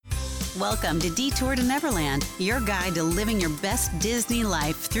Welcome to Detour to Neverland, your guide to living your best Disney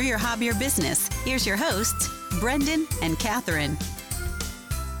life through your hobby or business. Here's your hosts, Brendan and Catherine.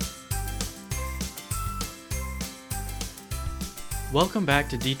 Welcome back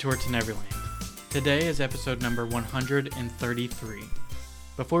to Detour to Neverland. Today is episode number 133.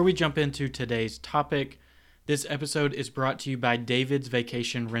 Before we jump into today's topic, this episode is brought to you by David's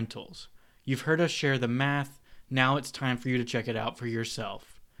Vacation Rentals. You've heard us share the math, now it's time for you to check it out for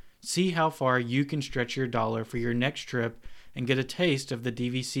yourself. See how far you can stretch your dollar for your next trip and get a taste of the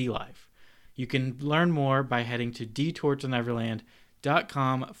DVC life. You can learn more by heading to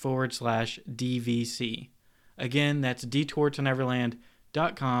detourtoneverland.com/DVC. Again, that's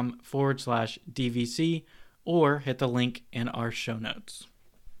detourtoneverland.com/DVC, or hit the link in our show notes.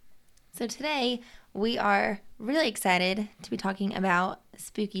 So today we are really excited to be talking about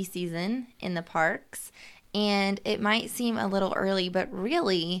spooky season in the parks. And it might seem a little early, but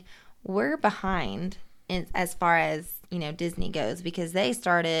really we're behind as far as, Disney goes, because they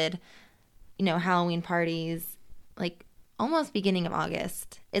started, Halloween parties like almost beginning of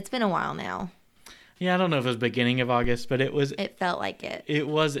August. It's been a while now. Yeah, I don't know if it was beginning of August, but it felt like it. It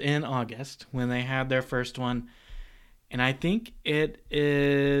was in August when they had their first one. And I think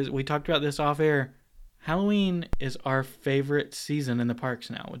we talked about this off air, Halloween is our favorite season in the parks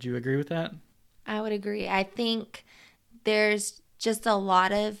now. Would you agree with that? I would agree. I think there's just a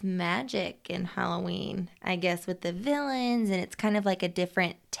lot of magic in Halloween, I guess, with the villains, and it's kind of like a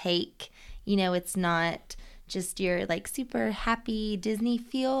different take. It's not just your like super happy Disney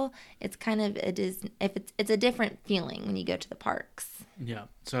feel. It's kind of it's a different feeling when you go to the parks. Yeah.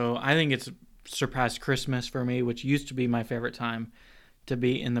 So I think it's surpassed Christmas for me, which used to be my favorite time to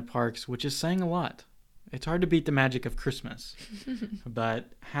be in the parks, which is saying a lot. It's hard to beat the magic of Christmas,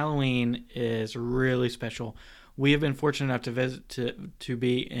 but Halloween is really special. We have been fortunate enough to visit to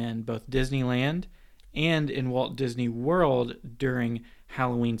be in both Disneyland and in Walt Disney World during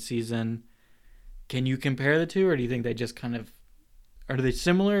Halloween season. Can you compare the two, or do you think they just are they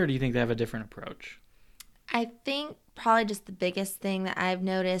similar, or do you think they have a different approach? I think probably just the biggest thing that I've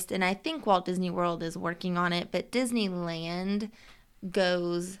noticed, and I think Walt Disney World is working on it, but Disneyland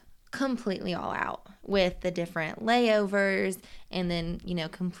goes completely all out with the different layovers, and then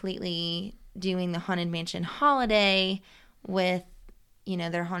completely doing the Haunted Mansion holiday with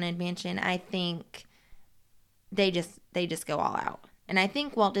their Haunted Mansion. I think they just go all out, and I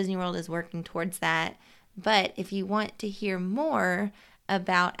think Walt Disney World is working towards that. But if you want to hear more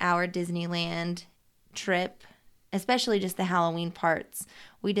about our Disneyland trip, especially just the Halloween parts,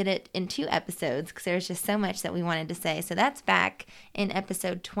 we did it in 2 episodes because there was just so much that we wanted to say. So that's back in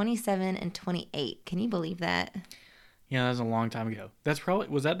episode 27 and 28. Can you believe that? Yeah, that was a long time ago.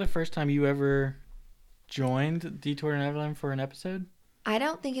 Was that the first time you ever joined Detour to Neverland for an episode? I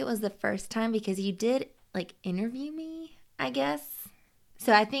don't think it was the first time, because you did interview me, I guess.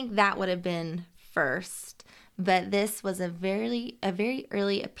 So I think that would have been first. But this was a very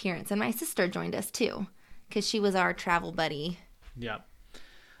early appearance. And my sister joined us too, because she was our travel buddy. Yeah.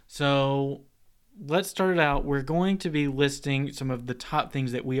 So let's start it out. We're going to be listing some of the top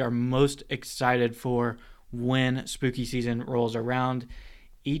things that we are most excited for when spooky season rolls around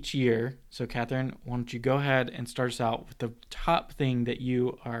each year. So Catherine, why don't you go ahead and start us out with the top thing that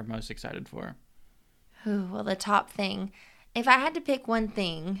you are most excited for? Ooh, well, the top thing. If I had to pick one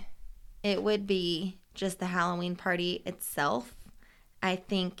thing, it would be just the Halloween party itself. I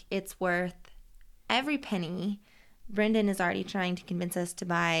think it's worth every penny. Brendan is already trying to convince us to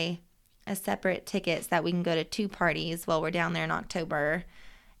buy a separate ticket so that we can go to 2 parties while we're down there in October.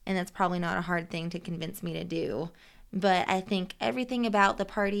 And that's probably not a hard thing to convince me to do. But I think everything about the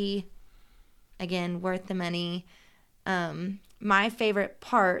party, again, worth the money. My favorite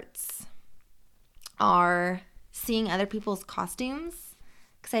parts are seeing other people's costumes,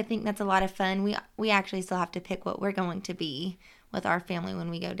 because I think that's a lot of fun. We actually still have to pick what we're going to be with our family when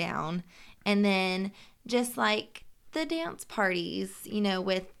we go down. And then just like the dance parties,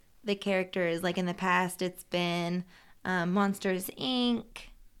 with the characters. Like in the past, it's been Monsters, Inc.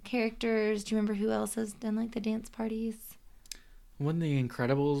 characters. Do you remember who else has done like the dance parties? Wasn't the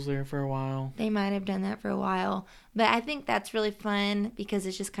Incredibles there for a while? They might have done that for a while. But I think that's really fun because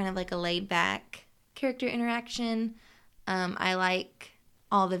it's just kind of like a laid back character interaction. I like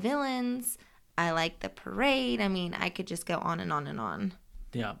all the villains. I like the parade. I mean, I could just go on and on and on.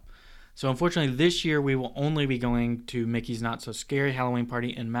 Yeah. So unfortunately, this year we will only be going to Mickey's Not So Scary Halloween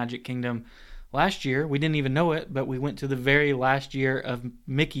Party in Magic Kingdom. Last year, we didn't even know it, but we went to the very last year of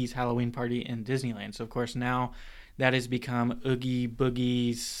Mickey's Halloween Party in Disneyland. So of course now that has become Oogie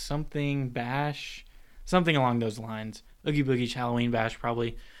Boogie something bash, something along those lines. Oogie Boogie's Halloween Bash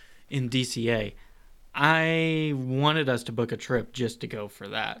probably in DCA. I wanted us to book a trip just to go for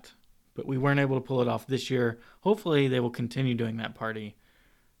that, but we weren't able to pull it off this year. Hopefully they will continue doing that party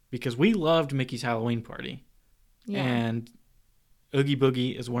because we loved Mickey's Halloween party. Yeah. And Oogie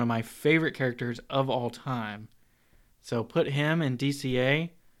Boogie is one of my favorite characters of all time. So put him in DCA,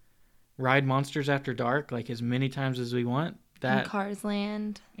 ride Monsters After Dark like as many times as we want. In Cars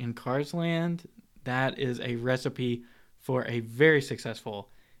Land. In Cars Land, that is a recipe for a very successful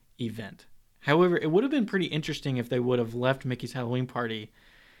event. However, it would have been pretty interesting if they would have left Mickey's Halloween party,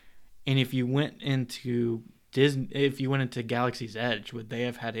 and if you went into Galaxy's Edge, would they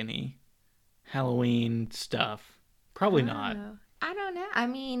have had any Halloween stuff? Probably not. I don't know. I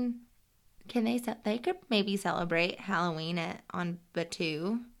mean, they could maybe celebrate Halloween on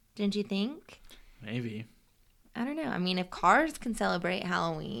Batuu, didn't you think? Maybe. I don't know. I mean, if Cars can celebrate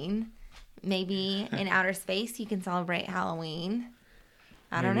Halloween, maybe in outer space you can celebrate Halloween.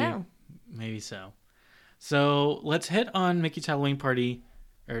 I don't know. Maybe so. So let's hit on Mickey's Halloween party,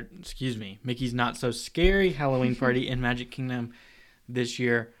 Mickey's Not So Scary Halloween party in Magic Kingdom this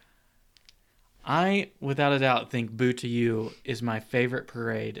year. I, without a doubt, think Boo to You is my favorite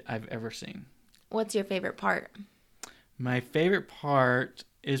parade I've ever seen. What's your favorite part? My favorite part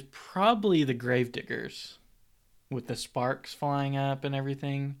is probably the Gravediggers with the sparks flying up and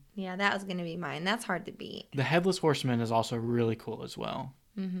everything. Yeah, that was going to be mine. That's hard to beat. The Headless Horseman is also really cool as well.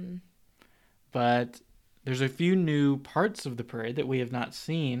 Mm-hmm. But there's a few new parts of the parade that we have not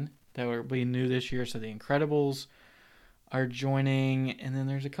seen that will be new this year. So the Incredibles are joining, and then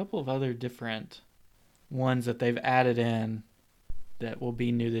there's a couple of other different ones that they've added in that will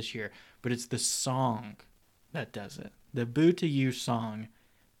be new this year. But it's the song that does it. The Boo to You song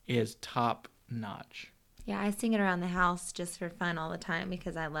is top notch. Yeah, I sing it around the house just for fun all the time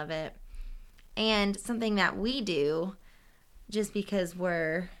because I love it. And something that we do, just because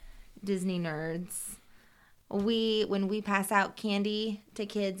we're Disney nerds, when we pass out candy to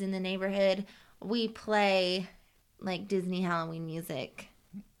kids in the neighborhood, we play like Disney Halloween music.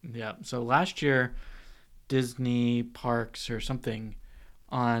 Yeah. So last year, Disney Parks or something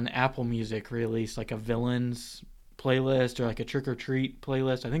on Apple Music released like a villains playlist or like a trick or treat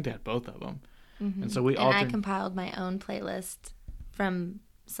playlist. I think they had both of them. Mm-hmm. And so I compiled my own playlist from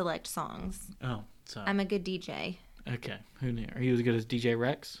select songs. Oh, so I'm a good DJ. Okay. Who knew? Are you as good as DJ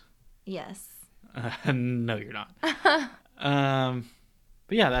Rex? Yes. No, you're not.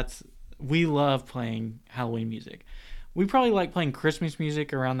 But yeah, we love playing Halloween music. We probably like playing Christmas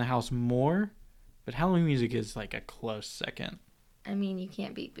music around the house more, but Halloween music is like a close second. I mean, you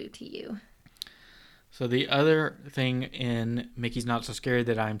can't beat Boo to You. So the other thing in Mickey's Not So Scary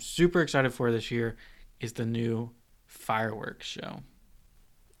that I'm super excited for this year is the new fireworks show.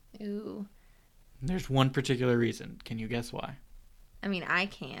 Ooh. There's one particular reason. Can you guess why? I mean, I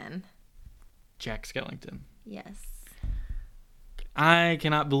can. Jack Skellington. Yes. I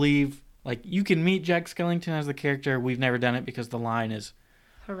cannot believe, you can meet Jack Skellington as the character. We've never done it because the line is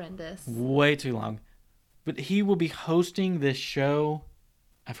horrendous. Way too long. But he will be hosting this show.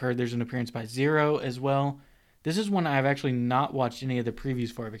 I've heard there's an appearance by Zero as well. This is one I've actually not watched any of the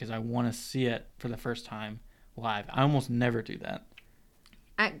previews for because I want to see it for the first time live. I almost never do that.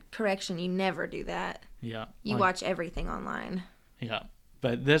 Correction, you never do that. Yeah. You watch everything online. Yeah.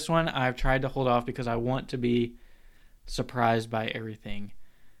 But this one I've tried to hold off because I want to be surprised by everything.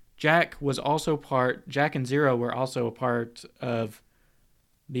 Jack and Zero were also a part of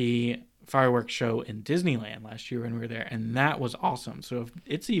the fireworks show in Disneyland last year when we were there, and that was awesome. So if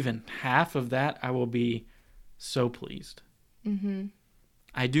it's even half of that, I will be so pleased. Mm-hmm.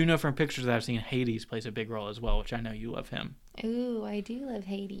 I do know from pictures that I've seen Hades plays a big role as well, which I know you love him. Ooh, I do love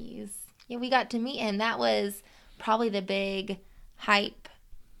Hades. Yeah, we got to meet him. That was probably the big hype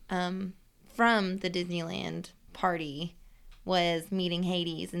from the Disneyland party, was meeting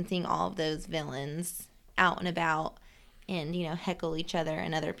Hades and seeing all of those villains out and about and, heckle each other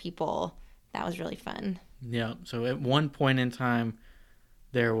and other people. That was really fun. Yeah, so at one point in time,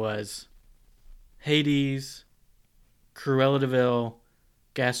 there was Hades, Cruella de Vil,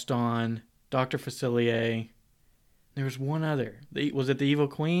 Gaston, Dr. Facilier. There was one other. Was it the Evil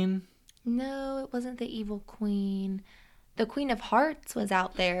Queen? No, it wasn't the Evil Queen. The Queen of Hearts was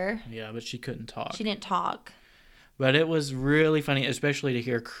out there. Yeah, but she couldn't talk. She didn't talk. But it was really funny, especially to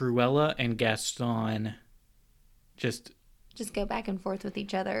hear Cruella and Gaston just go back and forth with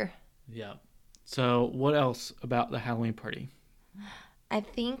each other. Yeah. So what else about the Halloween party? I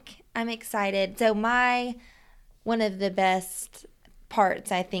think I'm excited. So one of the best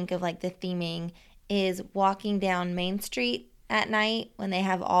parts, I think, of the theming is walking down Main Street at night when they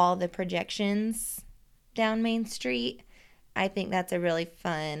have all the projections down Main Street. I think that's a really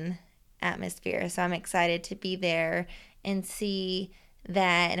fun atmosphere. So I'm excited to be there and see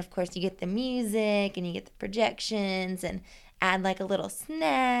that. And of course, you get the music and you get the projections and add like a little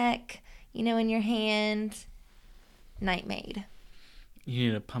snack, in your hand. Night made. You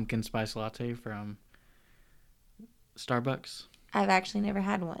need a pumpkin spice latte from Starbucks? I've actually never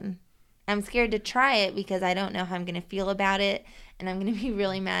had one. I'm scared to try it because I don't know how I'm going to feel about it. And I'm going to be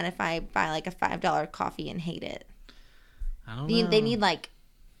really mad if I buy like a $5 coffee and hate it. I don't know. They need like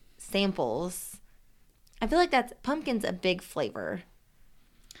samples. I feel like pumpkin's a big flavor.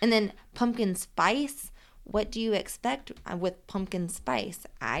 And then pumpkin spice. What do you expect with pumpkin spice?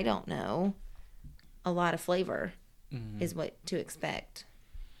 I don't know. A lot of flavor is what to expect.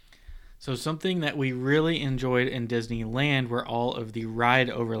 So something that we really enjoyed in Disneyland were all of the ride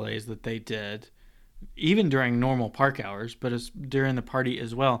overlays that they did, even during normal park hours, but during the party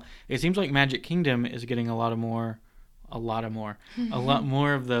as well. It seems like Magic Kingdom is getting a lot more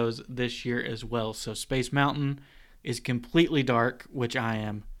of those this year as well. So Space Mountain is completely dark, which I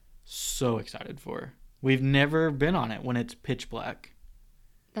am so excited for. We've never been on it when it's pitch black.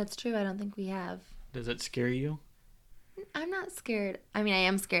 That's true. I don't think we have. Does it scare you? I'm not scared. I mean, I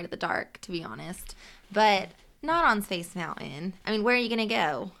am scared of the dark, to be honest. But not on Space Mountain. I mean, where are you going to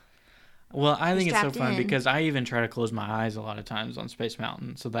go? Well, I think it's so fun in. because I even try to close my eyes a lot of times on Space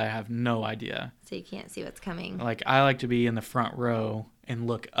Mountain so that I have no idea. So you can't see what's coming. Like, I like to be in the front row and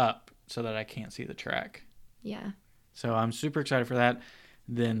look up so that I can't see the track. Yeah. So I'm super excited for that.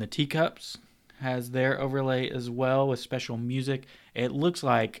 Then the Teacups has their overlay as well with special music. It looks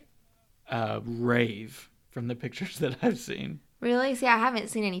like a rave from the pictures that I've seen. Really? See, I haven't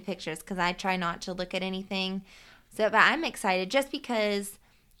seen any pictures because I try not to look at anything. But I'm excited just because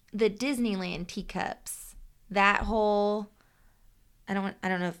the Disneyland Teacups, that whole, I don't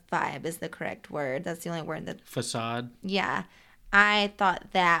know if vibe is the correct word. That's the only word that. Facade. Yeah. I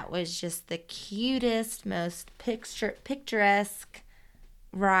thought that was just the cutest, most picturesque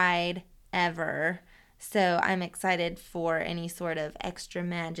ride ever. So I'm excited for any sort of extra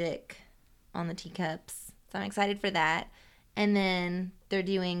magic on the Teacups. So I'm excited for that. And then they're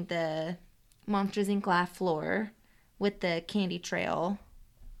doing the Monsters, Inc. Laugh Floor with the candy trail.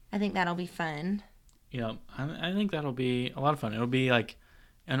 I think that'll be fun. Yeah, I think that'll be a lot of fun. It'll be like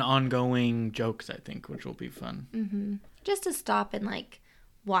an ongoing jokes, I think, which will be fun. Mm-hmm. Just to stop and like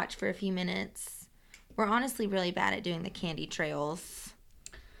watch for a few minutes. We're honestly really bad at doing the candy trails.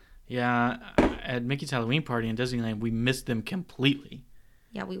 Yeah, at Mickey's Halloween Party in Disneyland, we missed them completely.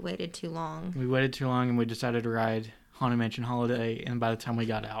 Yeah, we waited too long. We waited too long and we decided to ride Haunted Mansion Holiday, and by the time we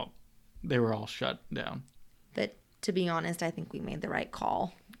got out, they were all shut down. But to be honest, I think we made the right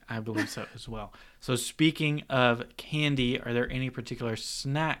call. I believe so as well. So speaking of candy, are there any particular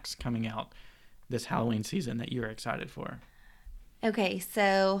snacks coming out this Halloween season that you're excited for? Okay,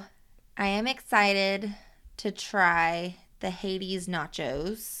 so I am excited to try the Hades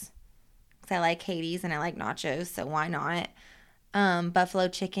nachos. Because I like Hades and I like nachos, so why not? Buffalo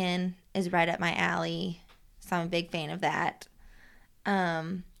chicken is right up my alley, so I'm a big fan of that.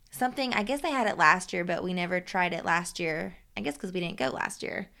 Something, I guess they had it last year, but we never tried it last year. I guess because we didn't go last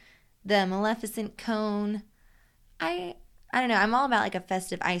year. The Maleficent cone. I don't know. I'm all about like a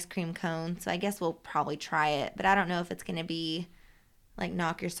festive ice cream cone, so I guess we'll probably try it. But I don't know if it's going to be like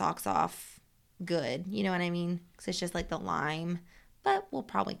knock your socks off good. You know what I mean? Because it's just like the lime. But we'll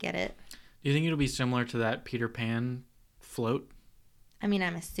probably get it. Do you think it'll be similar to that Peter Pan float? I mean,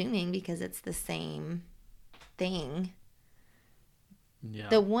 I'm assuming because it's the same thing. Yeah.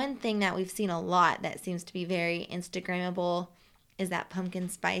 The one thing that we've seen a lot that seems to be very Instagrammable is that pumpkin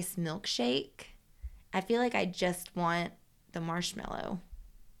spice milkshake. I feel like I just want the marshmallow.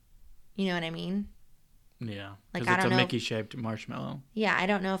 You know what I mean? Yeah. Like, Because I it's don't a know. Mickey-shaped marshmallow. Yeah, I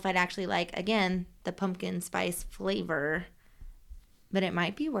don't know if I'd actually like, again, the pumpkin spice flavor. But it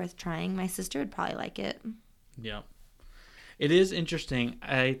might be worth trying. My sister would probably like it. Yeah. It is interesting.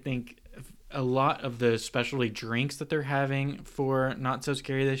 I think a lot of the specialty drinks that they're having for Not So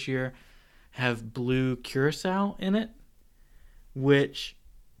Scary this year have blue curacao in it, which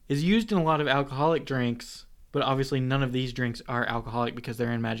is used in a lot of alcoholic drinks, but obviously none of these drinks are alcoholic because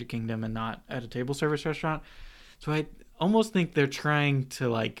they're in Magic Kingdom and not at a table service restaurant. So I almost think they're trying to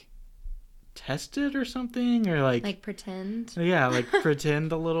like test it or something, or like pretend. Yeah, like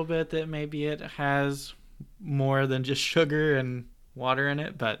pretend a little bit that maybe it has more than just sugar and water in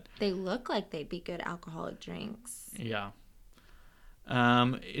it, but They look like they'd be good alcoholic drinks. yeah.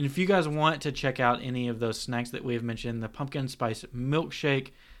 And if you guys want to check out any of those snacks that we've mentioned, the pumpkin spice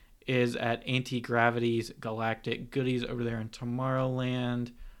milkshake is at Anti-Gravity's Galactic Goodies over there in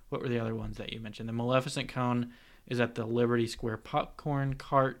Tomorrowland. What were the other ones that you mentioned? The Maleficent cone is at the Liberty Square popcorn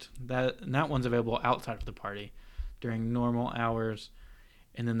cart. That one's available outside of the party during normal hours.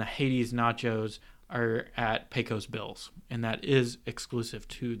 And then the Hades nachos are at Pecos Bill's, and that is exclusive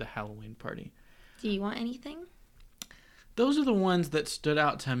to the Halloween party. Do you want anything? Those are the ones that stood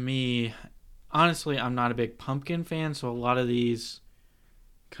out to me. Honestly, I'm not a big pumpkin fan, so a lot of these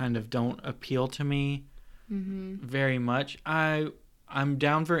kind of don't appeal to me very much. I'm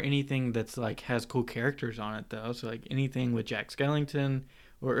down for anything that's like has cool characters on it though. So like anything with Jack Skellington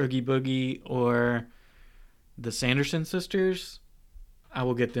or Oogie Boogie or the Sanderson sisters, I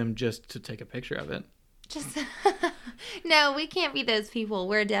will get them just to take a picture of it. No, we can't be those people.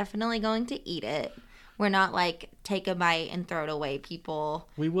 We're definitely going to eat it. We're not like take a bite and throw it away people.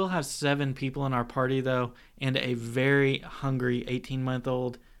 We will have 7 people in our party though, and a very hungry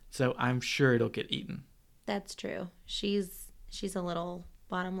 18-month-old, so I'm sure it'll get eaten. That's true. She's a little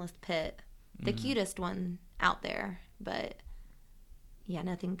bottomless pit. The cutest one out there, but yeah,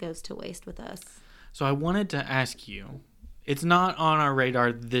 nothing goes to waste with us. So I wanted to ask you, it's not on our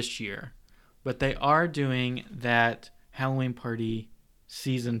radar this year, but they are doing that Halloween party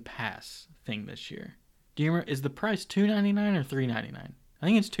season pass thing this year. Do you remember, is the price $2.99 or $3.99? I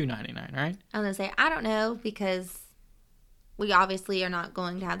think it's $2.99, right? I'm going to say, I don't know, because we obviously are not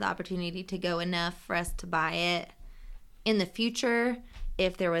going to have the opportunity to go enough for us to buy it. In the future,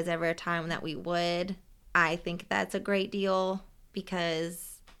 if there was ever a time that we would, I think that's a great deal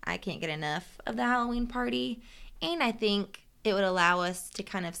because I can't get enough of the Halloween party. And I think it would allow us to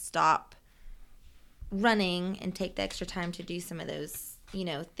kind of stop running and take the extra time to do some of those,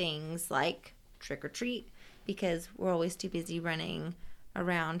 things like trick or treat, because we're always too busy running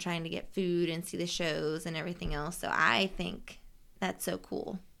around trying to get food and see the shows and everything else. So I think that's so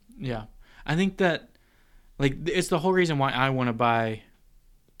cool. Yeah. I think that, it's the whole reason why I want to buy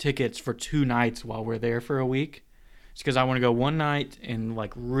tickets for 2 nights while we're there for a week. It's because I want to go one night and,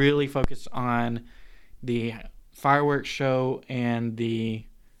 really focus on the fireworks show and the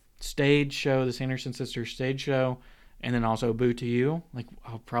stage show, the Sanderson Sisters stage show, and then also Boo to You.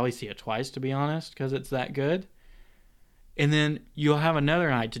 I'll probably see it twice, to be honest, because it's that good. And then you'll have another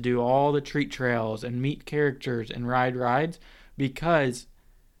night to do all the treat trails and meet characters and ride rides, because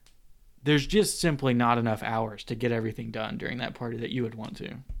there's just simply not enough hours to get everything done during that party that you would want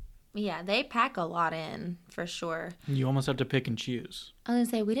to. Yeah, they pack a lot in, for sure. You almost have to pick and choose. I was going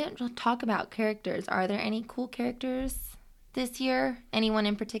to say, we didn't talk about characters. Are there any cool characters this year? Anyone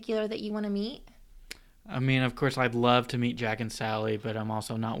in particular that you want to meet? I mean, of course, I'd love to meet Jack and Sally, but I'm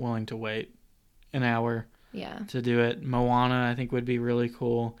also not willing to wait an hour to do it. Moana, I think, would be really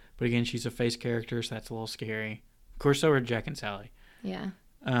cool. But again, she's a face character, so that's a little scary. Of course, so are Jack and Sally. Yeah.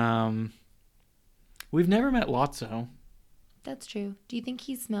 We've never met Lotso. That's true. Do you think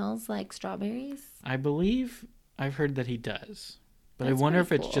he smells like strawberries? I believe I've heard that he does. But That's I wonder if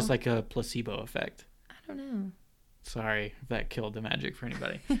pretty it's cool. just like a placebo effect. I don't know. Sorry if that killed the magic for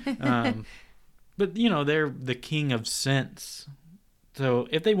anybody. But, they're the king of scents. So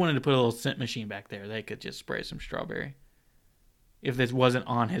if they wanted to put a little scent machine back there, they could just spray some strawberry. If this wasn't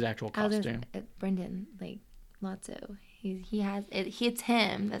on his actual costume. Brendan, Lotso, he has it. It's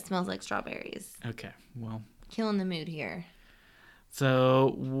him that smells like strawberries. Okay, well. Killing the mood here.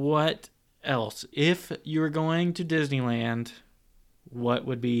 So what else? If you were going to Disneyland, what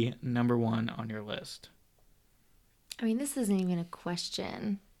would be number 1 on your list? I mean, this isn't even a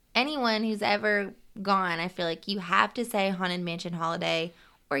question. Anyone who's ever gone, I feel like you have to say Haunted Mansion Holiday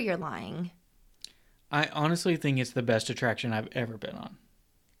or you're lying. I honestly think it's the best attraction I've ever been on.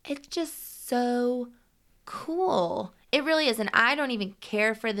 It's just so cool. It really is. And I don't even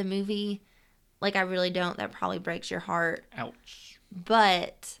care for the movie. I really don't. That probably breaks your heart. Ouch.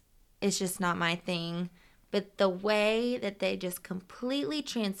 But it's just not my thing. But the way that they just completely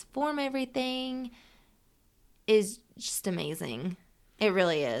transform everything is just amazing. It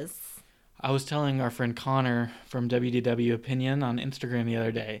really is. I was telling our friend Connor from WDW Opinion on Instagram the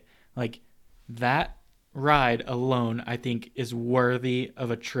other day, that ride alone, I think, is worthy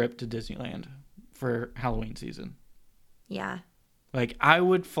of a trip to Disneyland for Halloween season. Yeah. I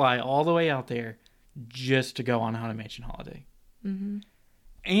would fly all the way out there just to go on Haunted Mansion Holiday. Mm-hmm.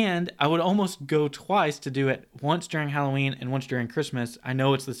 And I would almost go twice to do it, once during Halloween and once during Christmas. I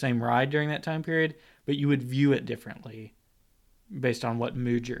know it's the same ride during that time period, but you would view it differently based on what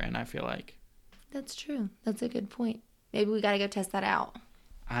mood you're in, I feel like. That's true. That's a good point. Maybe we got to go test that out.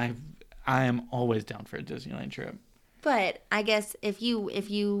 I am always down for a Disneyland trip. But I guess if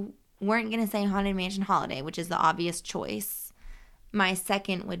you weren't going to say Haunted Mansion Holiday, which is the obvious choice, my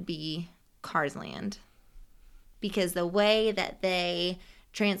second would be Cars Land. Because the way that they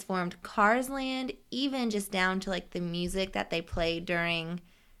transformed Cars Land, even just down to like the music that they play during,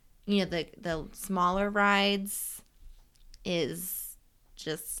 the smaller rides is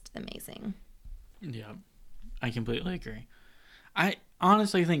just amazing. Yeah, I completely agree. I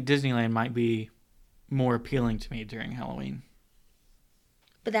honestly think Disneyland might be more appealing to me during Halloween.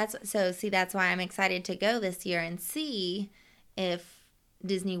 But that's why I'm excited to go this year and see if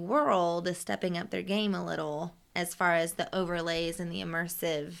Disney World is stepping up their game a little as far as the overlays and the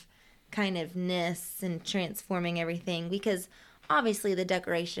immersive kind of ness and transforming everything, because obviously the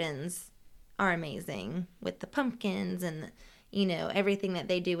decorations are amazing with the pumpkins and everything that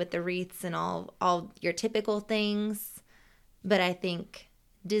they do with the wreaths and all your typical things. But I think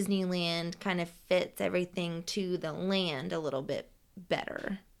Disneyland kind of fits everything to the land a little bit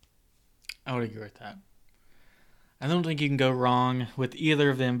better. I would agree with that. I don't think you can go wrong with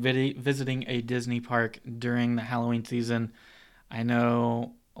either of them visiting a Disney park during the Halloween season. I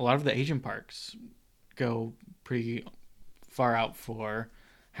know a lot of the Asian parks go pretty far out for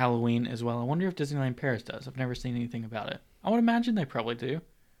Halloween as well. I wonder if Disneyland Paris does. I've never seen anything about it. I would imagine they probably do.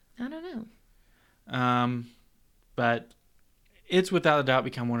 I don't know. But it's without a doubt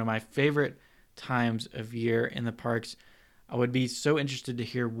become one of my favorite times of year in the parks. I would be so interested to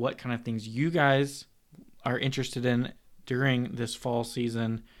hear what kind of things you guys are interested in during this fall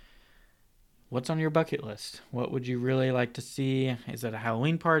season. What's on your bucket list? What would you really like to see? Is it a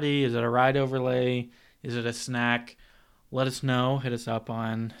Halloween party? Is it a ride overlay? Is it a snack? Let us know. Hit us up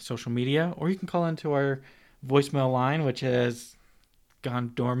on social media, or you can call into our voicemail line, which has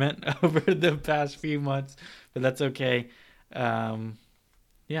gone dormant over the past few months, but that's okay.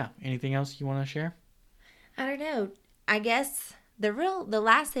 Yeah. Anything else you want to share? I don't know. I guess the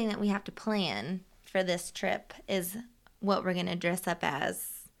last thing that we have to plan for this trip is what we're going to dress up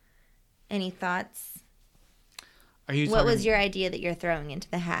as. Any thoughts? What was your idea that you're throwing into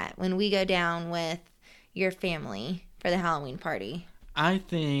the hat when we go down with your family for the Halloween party? I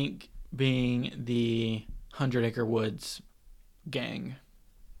think being the 100 Acre Woods gang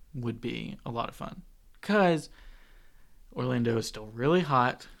would be a lot of fun, because Orlando is still really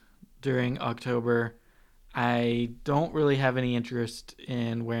hot during October. I don't really have any interest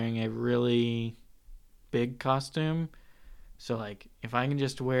in wearing a really big costume. So, like, if I can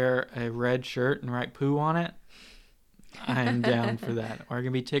just wear a red shirt and write poo on it, I'm down for that. Or I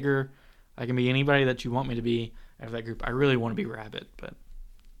can be Tigger. I can be anybody that you want me to be out of that group. I really want to be Rabbit, but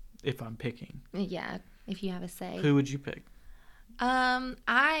if I'm picking. Yeah, if you have a say. Who would you pick? From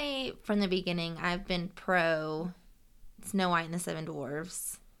the beginning, I've been pro Snow White and the Seven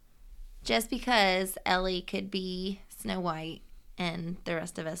Dwarfs. Just because Ellie could be Snow White and the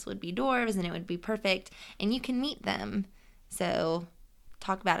rest of us would be dwarves, and it would be perfect. And you can meet them. So,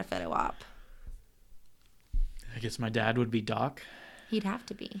 talk about a photo op. I guess my dad would be Doc. He'd have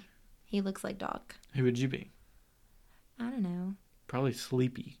to be. He looks like Doc. Who would you be? I don't know. Probably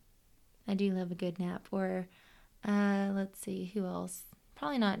Sleepy. I do love a good nap. Or, let's see, who else?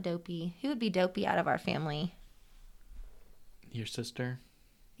 Probably not Dopey. Who would be Dopey out of our family? Your sister?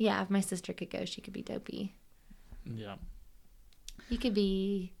 Yeah, if my sister could go, she could be Dopey. Yeah. You could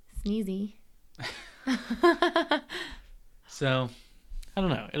be Sneezy. So, I don't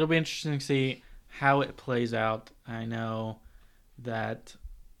know. It'll be interesting to see how it plays out. I know that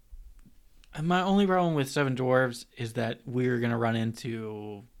my only problem with Seven Dwarfs is that we're going to run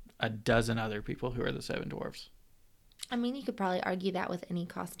into a dozen other people who are the Seven Dwarfs. I mean, you could probably argue that with any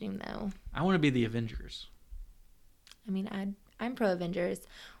costume, though. I want to be the Avengers. I mean, I'm pro Avengers.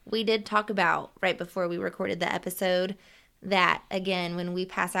 We did talk about, right before we recorded the episode, that, again, when we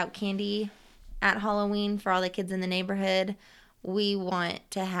pass out candy at Halloween for all the kids in the neighborhood, we want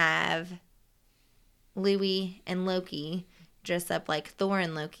to have Louie and Loki dress up like Thor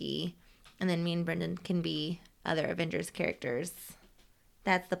and Loki, and then me and Brendan can be other Avengers characters.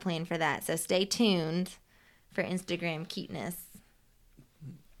 That's the plan for that. So stay tuned for Instagram cuteness.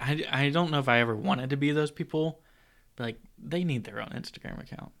 I don't know if I ever wanted to be those people, but like, they need their own Instagram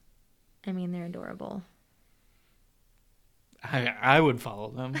account. I mean, they're adorable. I would follow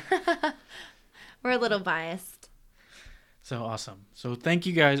them. We're a little biased. So awesome. So thank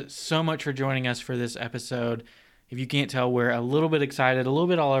you guys so much for joining us for this episode. If you can't tell, we're a little bit excited, a little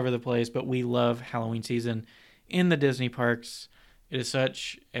bit all over the place, but we love Halloween season in the Disney parks. It is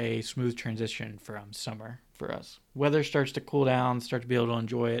such a smooth transition from summer for us. Weather starts to cool down, start to be able to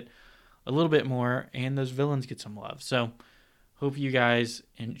enjoy it a little bit more, and those villains get some love. So hope you guys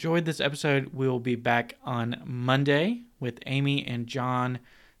enjoyed this episode. We'll be back on Monday with Amy and John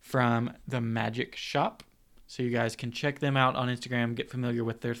from The Magic Shop. So you guys can check them out on Instagram, get familiar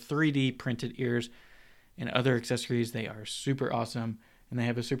with their 3D printed ears and other accessories. They are super awesome. and they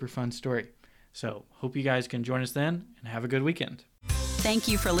have a super fun story. So hope you guys can join us then, and have a good weekend. Thank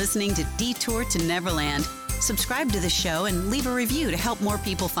you for listening to Detour to Neverland. Subscribe to the show and leave a review to help more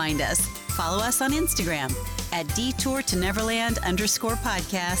people find us. Follow us on Instagram at Detour to Neverland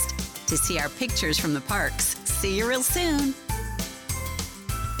 _podcast to see our pictures from the parks. See you real soon.